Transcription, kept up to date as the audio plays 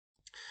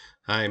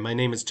Hi, my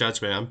name is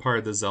Judgment. I'm part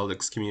of the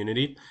Zeldix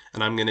community,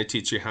 and I'm going to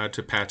teach you how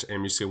to patch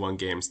MSU-1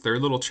 games. They're a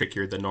little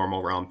trickier than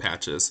normal ROM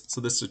patches,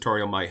 so this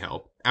tutorial might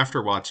help.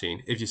 After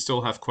watching, if you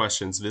still have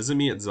questions, visit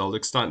me at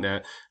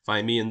zeldix.net,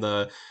 find me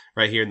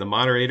right here in the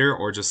moderator,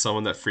 or just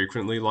someone that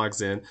frequently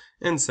logs in,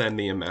 and send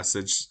me a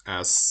message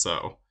as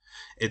so.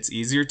 It's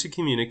easier to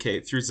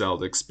communicate through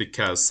Zeldix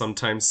because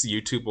sometimes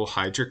YouTube will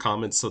hide your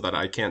comments so that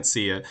I can't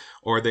see it,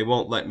 or they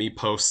won't let me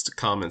post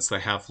comments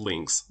that have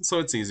links, so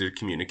it's easier to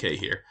communicate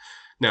here.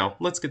 Now,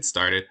 let's get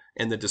started.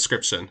 In the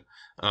description,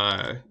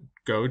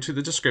 go to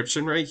the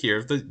description right here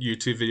of the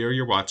YouTube video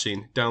you're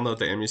watching, download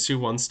the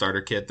MSU-1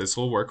 Starter Kit. This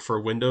will work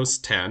for Windows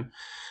 10.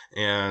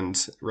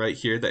 And right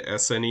here, the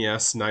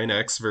SNES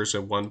 9X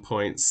version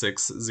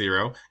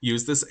 1.60.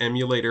 Use this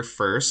emulator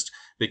first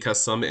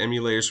because some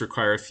emulators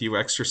require a few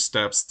extra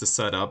steps to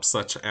set up,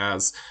 such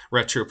as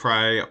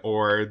RetroPie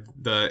or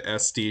the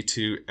SD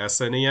to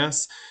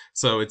SNES.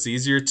 So it's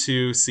easier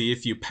to see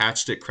if you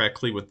patched it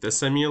correctly with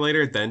this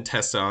emulator, then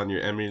test it on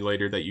your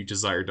emulator that you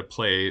desire to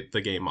play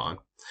the game on.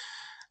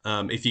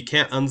 If you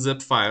can't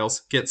unzip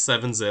files, get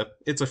 7-zip.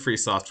 It's a free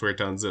software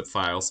to unzip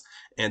files.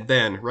 And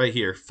then right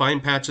here,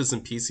 find patches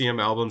and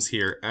PCM albums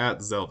here at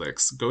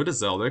Zeldix. Go to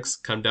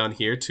Zeldix, come down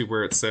here to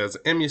where it says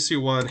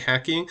MSU-1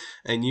 hacking,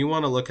 and you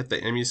want to look at the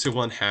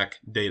MSU-1 hack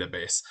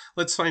database.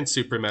 Let's find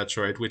Super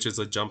Metroid, which is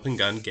a jump and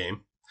gun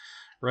game,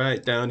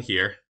 right down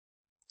here.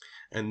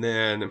 And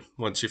then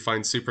once you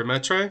find Super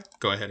Metroid,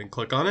 go ahead and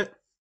click on it.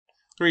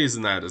 We're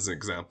using that as an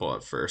example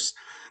at first.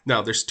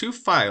 Now, there's two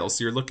files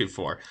you're looking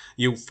for.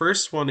 You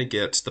first want to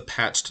get the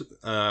patched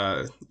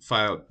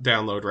file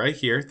download right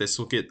here. This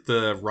will get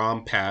the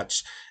ROM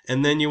patch.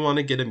 And then you want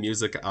to get a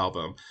music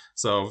album.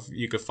 So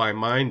you could find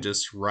mine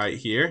just right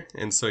here.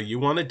 And so you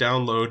want to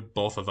download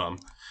both of them.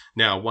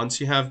 Now, once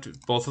you have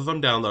both of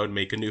them download,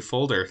 make a new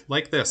folder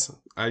like this.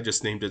 I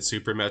just named it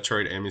Super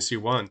Metroid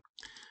MSU-1.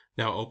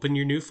 Now open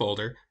your new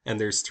folder, and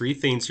there's three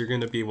things you're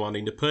going to be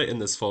wanting to put in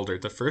this folder.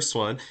 The first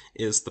one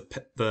is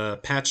the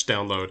patch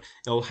download.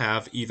 It'll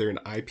have either an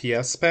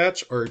IPS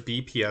patch or a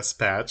BPS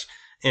patch,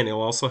 and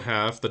it'll also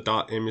have the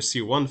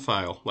 .msu1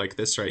 file, like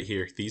this right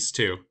here, these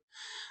two.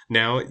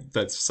 Now,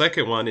 the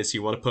second one is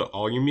you want to put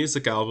all your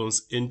music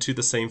albums into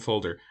the same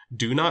folder.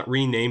 Do not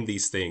rename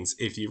these things.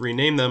 If you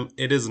rename them,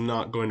 it is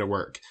not going to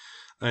work.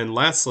 And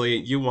lastly,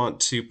 you want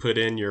to put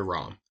in your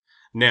ROM.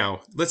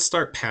 Now, let's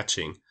start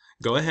patching.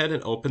 Go ahead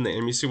and open the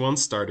MSU-1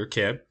 Starter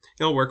Kit.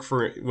 It'll work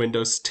for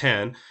Windows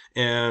 10,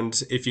 and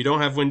if you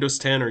don't have Windows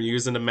 10 or you're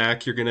using a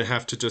Mac, you're going to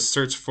have to just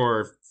search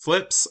for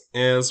Flips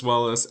as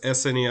well as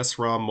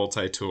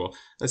snesromutil tool.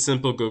 A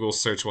simple Google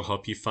search will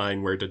help you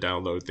find where to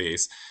download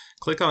these.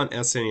 Click on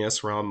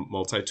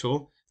snesromutil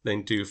tool,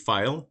 then do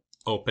File,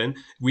 Open.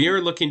 We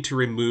are looking to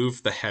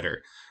remove the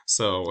header,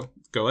 so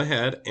go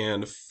ahead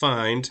and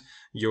find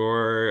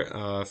your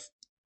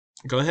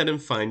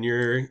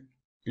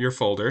your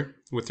folder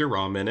with your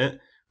ROM in it.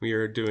 We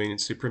are doing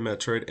Super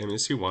Metroid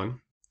MSU-1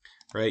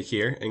 right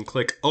here, and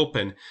click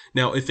Open.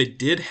 Now, if it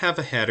did have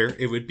a header,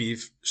 it would be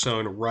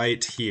shown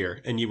right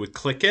here, and you would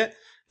click it,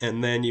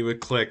 and then you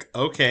would click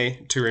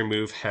OK to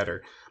remove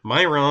header.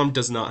 My ROM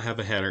does not have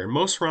a header.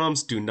 Most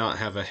ROMs do not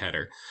have a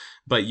header,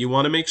 but you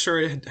want to make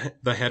sure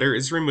the header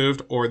is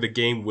removed or the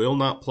game will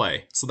not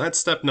play. So that's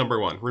step number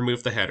one,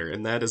 remove the header,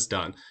 and that is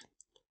done.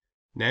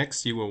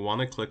 Next, you will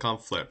want to click on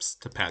Flips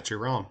to patch your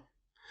ROM.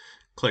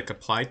 Click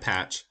Apply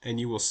Patch, and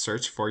you will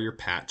search for your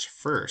patch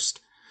first.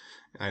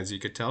 As you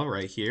can tell,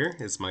 right here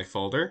is my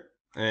folder,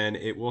 and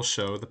it will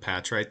show the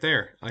patch right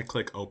there. I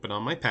click Open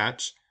on my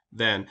patch,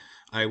 then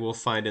I will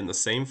find in the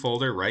same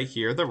folder right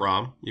here the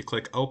ROM. You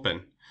click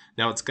Open.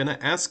 Now it's going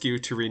to ask you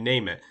to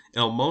rename it.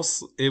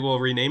 It will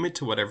rename it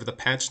to whatever the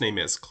patch name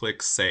is.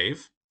 Click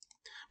Save.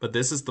 But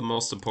this is the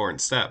most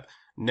important step.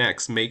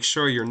 Next, make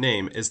sure your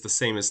name is the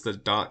same as the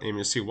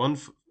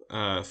 .msu1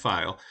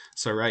 file.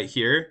 So right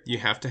here, you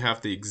have to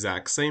have the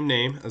exact same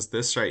name as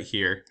this right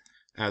here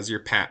as your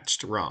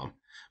patched ROM.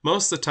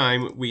 Most of the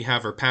time, we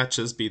have our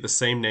patches be the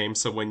same name,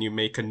 so when you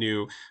make a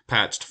new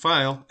patched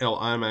file, it'll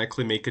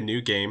automatically make a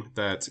new game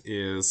that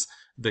is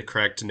the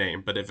correct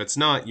name. But if it's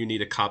not, you need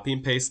to copy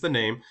and paste the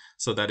name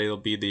so that it'll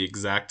be the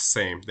exact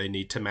same. They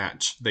need to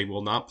match. They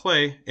will not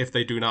play if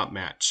they do not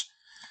match.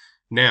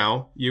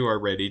 Now, you are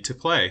ready to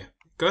play.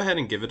 Go ahead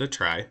and give it a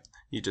try.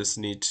 You just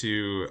need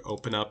to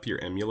open up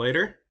your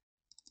emulator.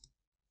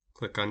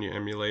 Click on your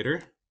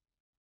emulator.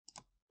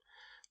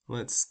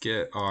 Let's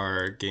get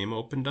our game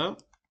opened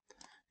up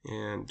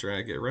and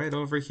drag it right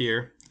over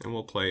here, and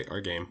we'll play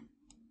our game.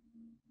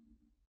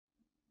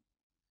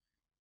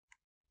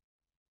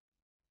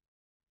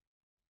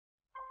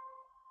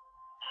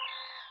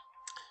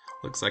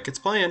 Looks like it's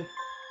playing.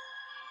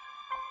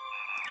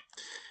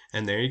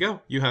 And there you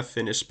go. You have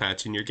finished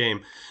patching your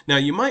game. Now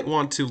you might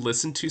want to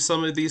listen to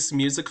some of these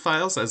music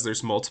files as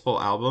there's multiple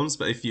albums,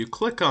 but if you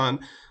click on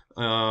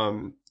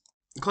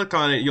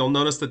it, you'll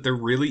notice that there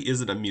really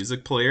isn't a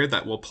music player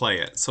that will play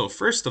it. So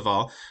first of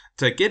all,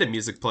 to get a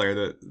music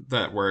player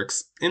that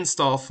works,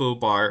 install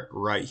foobar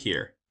right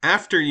here.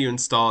 After you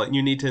install it,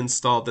 you need to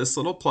install this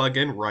little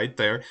plugin right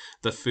there,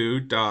 the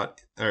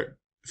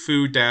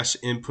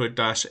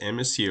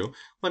foo-input-msu.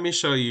 Let me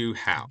show you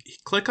how.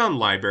 Click on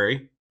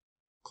Library,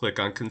 click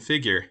on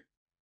Configure,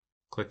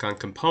 click on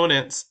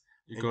Components.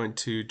 You're going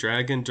to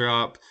drag and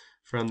drop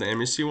from the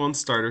MSU-1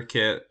 Starter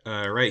Kit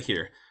right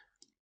here,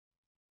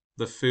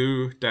 the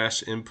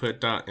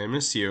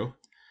foo-input.msu.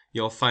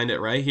 You'll find it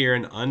right here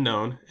in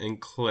Unknown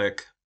and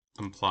click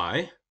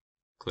Apply,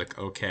 click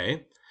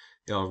OK.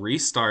 You'll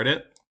restart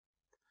it.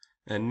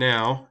 And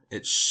now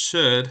it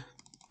should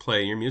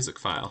play your music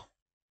file.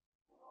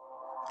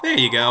 There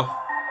you go.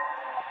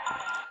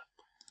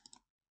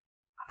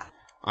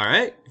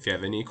 Alright, if you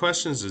have any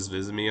questions, just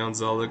visit me on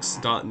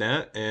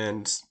zeldix.net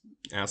and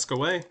ask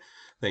away.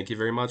 Thank you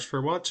very much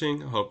for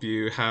watching. Hope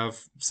you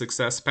have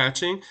success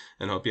patching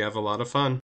and hope you have a lot of fun.